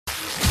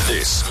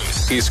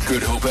This is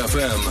Good Hope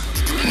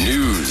FM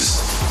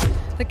News.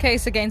 The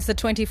case against the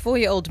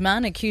 24-year-old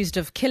man accused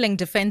of killing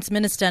Defence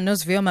Minister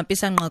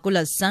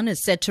Nosiviwe-Mapisa-Nqakula's son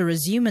is set to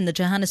resume in the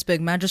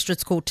Johannesburg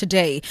Magistrate's Court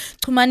today.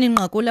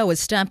 Nqakula was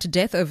stabbed to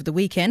death over the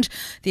weekend.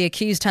 The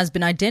accused has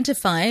been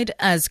identified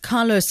as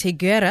Carlos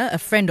Higuera, a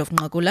friend of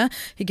Nqakula.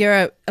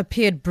 Higuera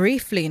appeared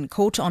briefly in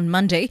court on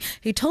Monday.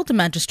 He told the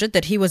magistrate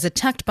that he was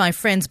attacked by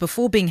friends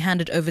before being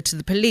handed over to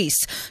the police.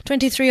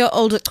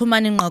 23-year-old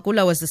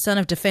Nqakula was the son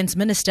of Defence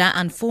Minister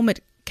and former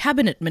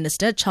Cabinet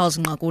Minister Charles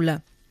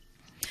Nqakula.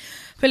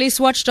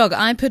 Police watchdog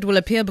IPID will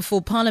appear before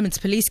Parliament's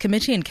Police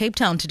Committee in Cape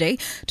Town today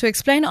to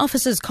explain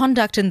officers'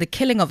 conduct in the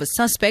killing of a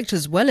suspect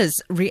as well as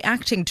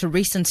reacting to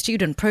recent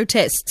student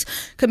protests.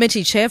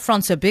 Committee Chair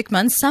Francois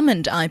Bickman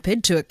summoned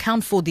IPID to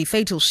account for the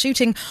fatal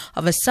shooting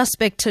of a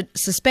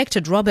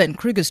suspected robber in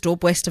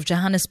Krugersdorp, west of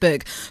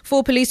Johannesburg.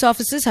 4 police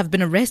officers have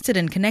been arrested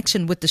in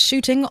connection with the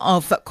shooting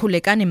of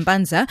Khulekani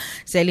Mbanza.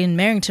 Zaylene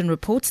Merrington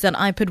reports that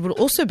IPID will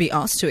also be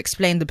asked to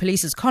explain the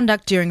police's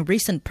conduct during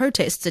recent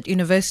protests at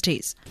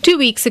universities. 2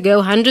 weeks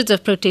ago, hundreds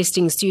of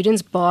protesting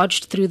students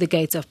barged through the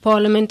gates of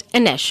Parliament, a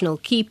national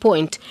key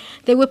point.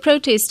 They were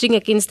protesting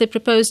against the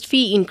proposed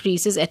fee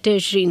increases at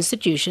tertiary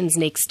institutions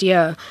next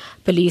year.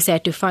 Police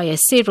had to fire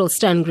several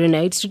stun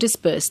grenades to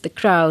disperse the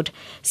crowd.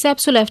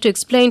 SAPS will have to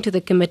explain to the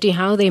committee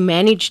how they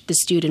managed the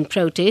student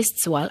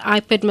protests, while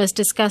IPID must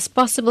discuss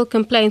possible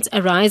complaints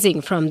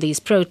arising from these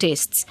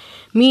protests.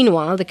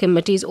 Meanwhile, the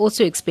committee is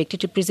also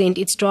expected to present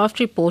its draft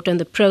report on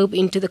the probe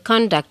into the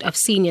conduct of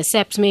senior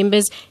SAPS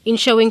members in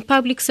showing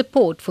public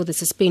support for the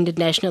suspended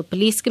National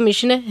Police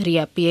Commissioner,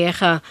 Ria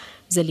Piecha.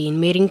 Zaylene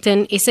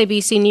Merrington,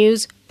 SABC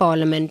News,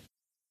 Parliament.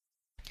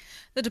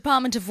 The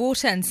Department of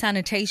Water and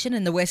Sanitation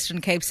in the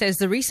Western Cape says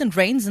the recent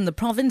rains in the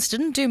province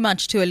didn't do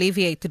much to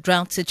alleviate the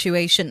drought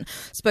situation.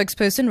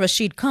 Spokesperson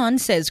Rashid Khan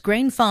says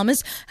grain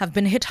farmers have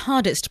been hit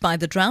hardest by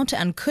the drought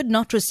and could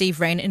not receive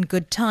rain in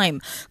good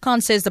time.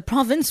 Khan says the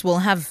province will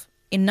have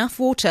enough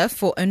water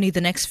for only the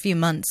next few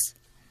months.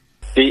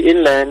 The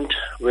inland,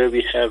 where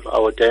we have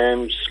our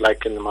dams,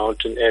 like in the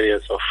mountain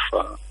areas of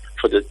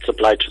for the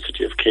supply to the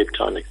city of Cape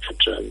Town,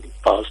 etc., and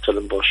Paarl,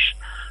 Stellenbosch,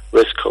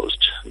 West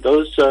Coast,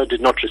 those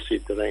did not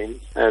receive the rain,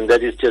 and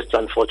that is just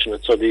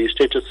unfortunate. So the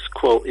status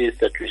quo is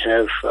that we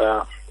have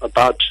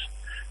about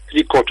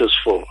 3/4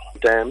 full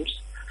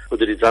dams, with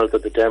the result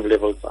that the dam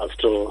levels are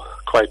still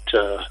quite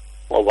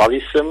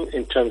worrisome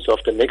in terms of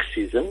the next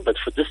season. But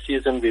for this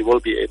season, we will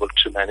be able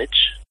to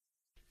manage.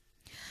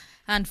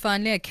 And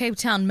finally, a Cape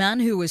Town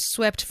man who was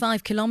swept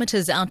 5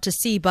 kilometres out to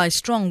sea by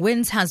strong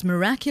winds has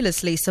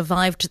miraculously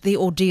survived the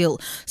ordeal.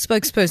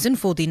 Spokesperson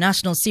for the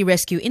National Sea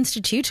Rescue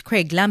Institute,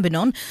 Craig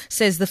Lambinon,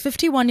 says the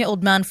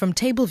 51-year-old man from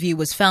Tableview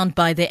was found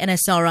by the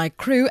NSRI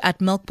crew at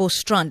Melkbos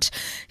Strand.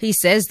 He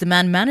says the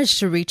man managed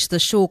to reach the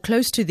shore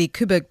close to the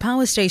Kuberg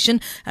power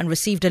station and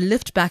received a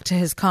lift back to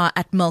his car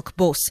at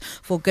Melkbos.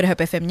 For Good Hope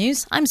FM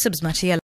News, I'm Sibs Matiela.